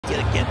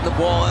getting the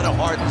ball out of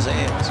Harden's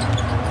hands.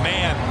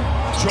 Man,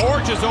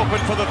 George is open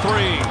for the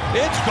three.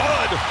 It's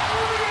good.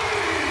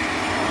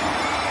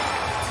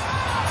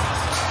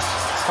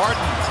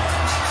 Harden.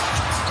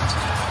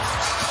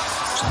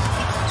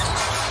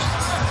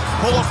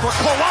 Pull up for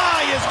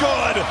Kawhi is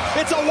good.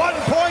 It's a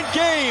one-point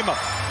game.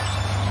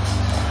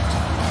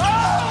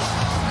 Oh!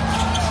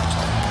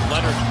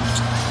 Leonard.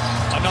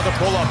 Another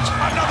pull-up.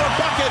 Another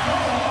bucket.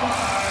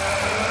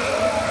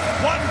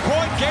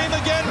 One-point game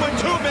again with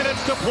 2 minutes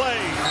to play.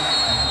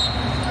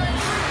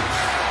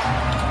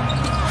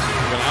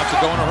 We're going to have to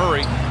go in a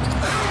hurry.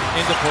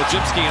 Into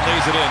Podziemski and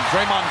lays it in.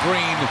 Draymond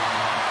Green,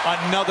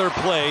 another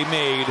play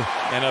made,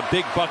 and a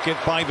big bucket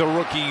by the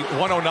rookie,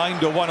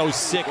 109-106.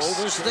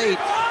 Golden State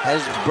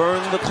has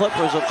burned the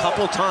Clippers a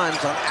couple times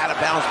on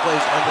out-of-bounds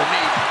plays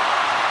underneath.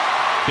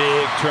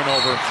 Big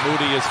turnover.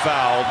 Moody is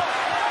fouled.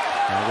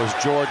 And it was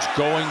George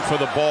going for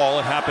the ball.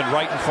 It happened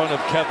right in front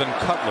of Kevin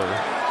Cutler.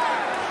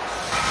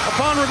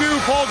 Upon review,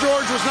 Paul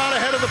George was not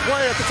ahead of the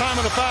play at the time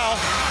of the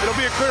foul. It'll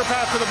be a clear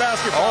path to the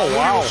basket. Oh,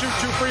 wow. Moody will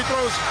shoot 2 free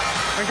throws,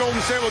 and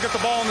Golden State will get the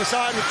ball on the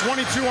side with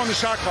 22 on the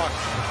shot clock.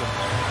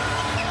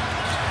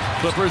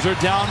 Clippers are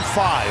down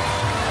 5.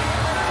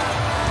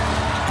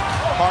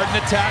 Harden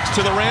attacks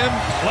to the rim,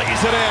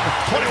 lays it in.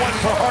 21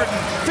 for Harden,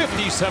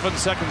 57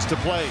 seconds to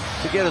play.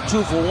 To get a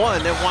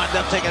 2-for-1, they wind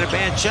up taking a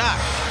bad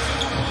shot.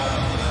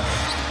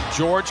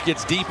 George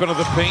gets deep into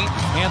the paint,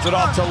 hands it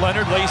off to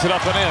Leonard, lays it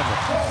up and in.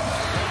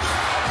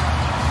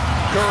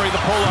 Curry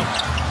the pull-up.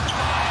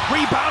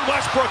 Rebound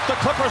Westbrook, the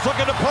Clippers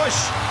looking to push.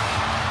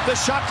 The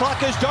shot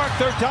clock is dark,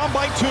 they're down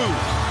by 2.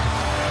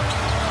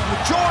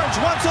 George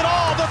wants it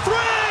all, the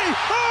three!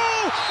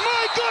 Oh,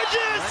 my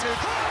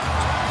goodness!